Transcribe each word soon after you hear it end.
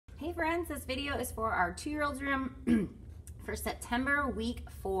Hey friends, this video is for our 2-year-old's room for September week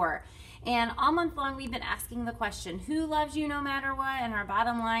 4. And all month long we've been asking the question, who loves you no matter what? And our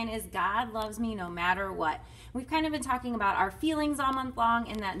bottom line is God loves me no matter what. We've kind of been talking about our feelings all month long,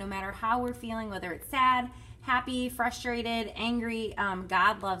 and that no matter how we're feeling, whether it's sad, happy, frustrated, angry,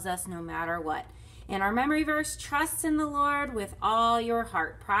 God loves us no matter what. And our memory verse, trust in the Lord with all your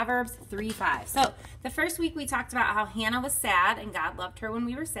heart, Proverbs 3:5. So the first week we talked about how Hannah was sad and God loved her when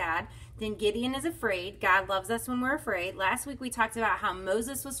we were sad. Then Gideon is afraid. God loves us when we're afraid. Last week we talked about how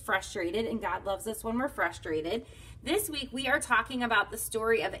Moses was frustrated and God loves us when we're frustrated. This week we are talking about the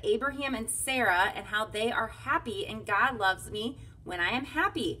story of Abraham and Sarah and how they are happy and God loves me when I am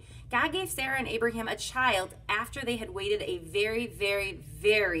happy. God gave Sarah and Abraham a child after they had waited a very, very,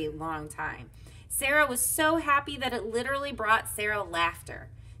 very long time. Sarah was so happy that it literally brought Sarah laughter.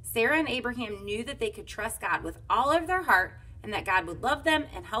 Sarah and Abraham knew that they could trust God with all of their heart and that God would love them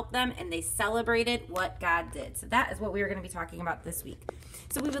and help them, and they celebrated what God did. So that is what we are going to be talking about this week.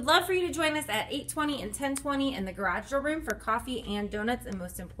 So we would love for you to join us at 8:20 and 10:20 in the garage door room for coffee and donuts, and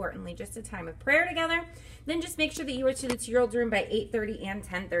most importantly, just a time of prayer together. Then just make sure that you are to the 2-year-old room by 8:30 and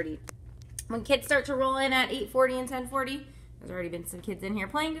 10:30. When kids start to roll in at 8:40 and 10:40, there's already been some kids in here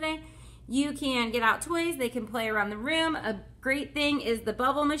playing today, you can get out toys. They can play around the room. A great thing is the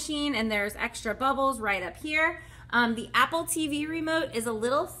bubble machine, and there's extra bubbles right up here. The Apple TV remote is a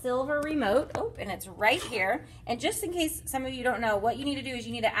little silver remote. Oh, and it's right here. And just in case some of you don't know, what you need to do is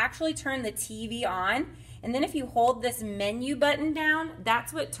you need to actually turn the TV on. And then if you hold this menu button down,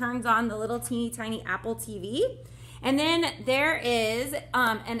 that's what turns on the little teeny tiny Apple TV. And then there is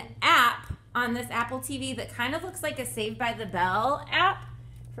an app on this Apple TV that kind of looks like a Saved by the Bell app,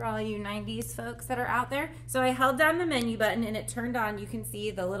 for all you 90s folks that are out there. So I held down the menu button and it turned on. You can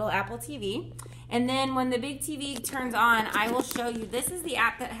see the little Apple TV. And then when the big TV turns on, I will show you. This is the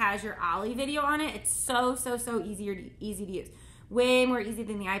app that has your Ollie video on it. It's so easy to use. Way more easy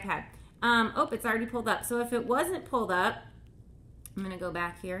than the iPad. Oh, it's already pulled up. So if it wasn't pulled up, I'm going to go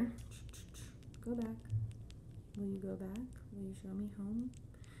back here. Go back. Will you go back? Will you show me home?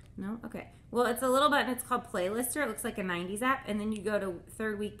 No? Okay. Well, it's a little button. It's called Playlister. It looks like a 90s app. And then you go to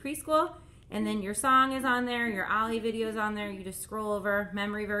 3rd week preschool, and then your song is on there, your Ollie video is on there. You just scroll over,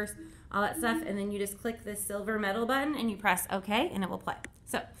 memory verse, all that stuff, and then you just click this silver medal button, and you press OK, and it will play.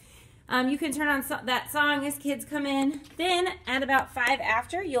 So you can turn on that song as kids come in. Then at about 5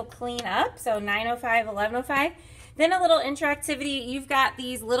 after, you'll clean up. So 9:05, 11:05. Then a little interactivity. You've got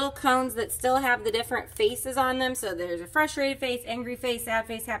these little cones that still have the different faces on them. So there's a frustrated face, angry face, sad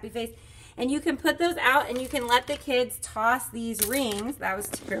face, happy face. And you can put those out and you can let the kids toss these rings. That was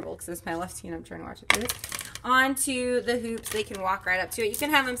terrible because it's my left hand. I'm trying to watch it through this. Onto the hoops. They can walk right up to it. You can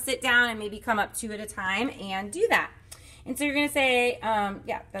have them sit down and maybe come up 2 at a time and do that. And so you're going to say,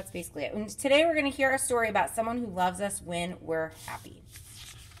 yeah, that's basically it. And today we're going to hear a story about someone who loves us when we're happy.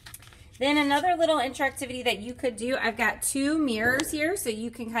 Then another little interactivity that you could do, I've got 2 mirrors here so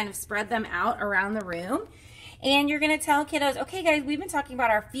you can kind of spread them out around the room. And you're going to tell kiddos, okay guys, we've been talking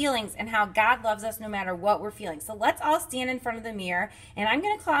about our feelings and how God loves us no matter what we're feeling. So let's all stand in front of the mirror, and I'm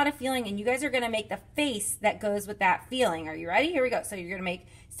going to call out a feeling, and you guys are going to make the face that goes with that feeling. Are you ready? Here we go. So you're going to make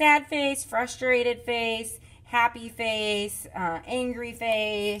sad face, frustrated face, happy face, angry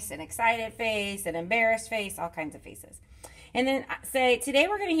face, an excited face, an embarrassed face, all kinds of faces. And then say, today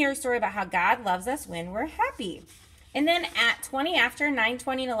we're going to hear a story about how God loves us when we're happy. And then at 20 after,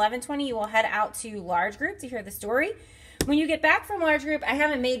 9:20 and 11:20, you will head out to large group to hear the story. When you get back from large group, I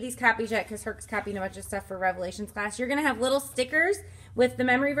haven't made these copies yet because Herc's copying a bunch of stuff for Revelations class. You're going to have little stickers with the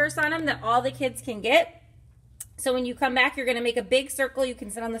memory verse on them that all the kids can get. So when you come back, you're going to make a big circle. You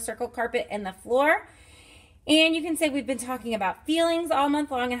can sit on the circle carpet and the floor. And you can say, we've been talking about feelings all month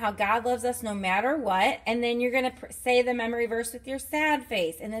long and how God loves us no matter what. And then you're going to say the memory verse with your sad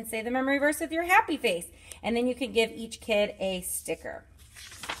face. And then say the memory verse with your happy face. And then you can give each kid a sticker.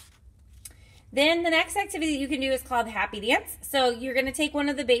 Then the next activity that you can do is called Happy Dance. So you're going to take one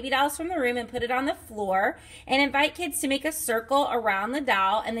of the baby dolls from the room and put it on the floor and invite kids to make a circle around the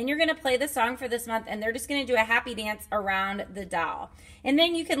doll. And then you're going to play the song for this month, and they're just going to do a happy dance around the doll. And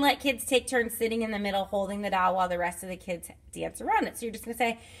then you can let kids take turns sitting in the middle holding the doll while the rest of the kids dance around it. So you're just going to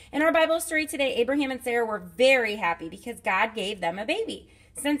say, in our Bible story today, Abraham and Sarah were very happy because God gave them a baby.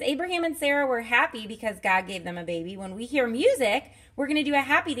 Since Abraham and Sarah were happy because God gave them a baby, when we hear music, we're going to do a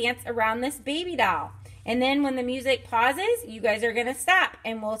happy dance around this baby doll. And then when the music pauses, you guys are going to stop,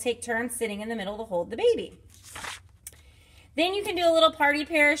 and we'll take turns sitting in the middle to hold the baby. Then you can do a little party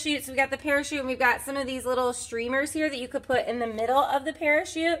parachute. So we've got the parachute, and we've got some of these little streamers here that you could put in the middle of the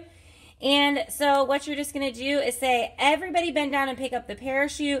parachute. And so what you're just going to do is say, everybody bend down and pick up the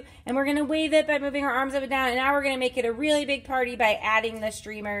parachute, and we're going to wave it by moving our arms up and down, and now we're going to make it a really big party by adding the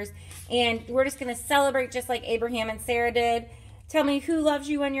streamers, and we're just going to celebrate just like Abraham and Sarah did. Tell me who loves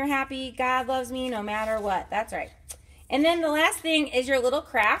you when you're happy. God loves me no matter what. That's right. And then the last thing is your little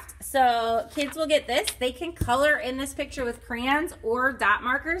craft. So kids will get this. They can color in this picture with crayons or dot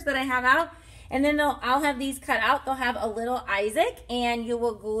markers that I have out. And then I'll have these cut out. They'll have a little Isaac, and you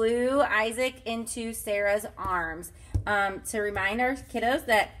will glue Isaac into Sarah's arms to remind our kiddos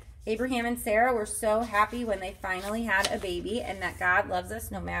that Abraham and Sarah were so happy when they finally had a baby, and that God loves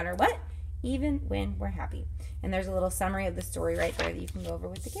us no matter what, even when we're happy. And there's a little summary of the story right there that you can go over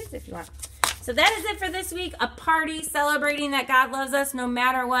with the kids if you want. So that is it for this week, a party celebrating that God loves us no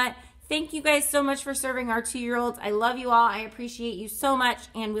matter what. Thank you guys so much for serving our 2-year-olds. I love you all. I appreciate you so much,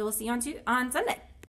 and we will see you on Sunday.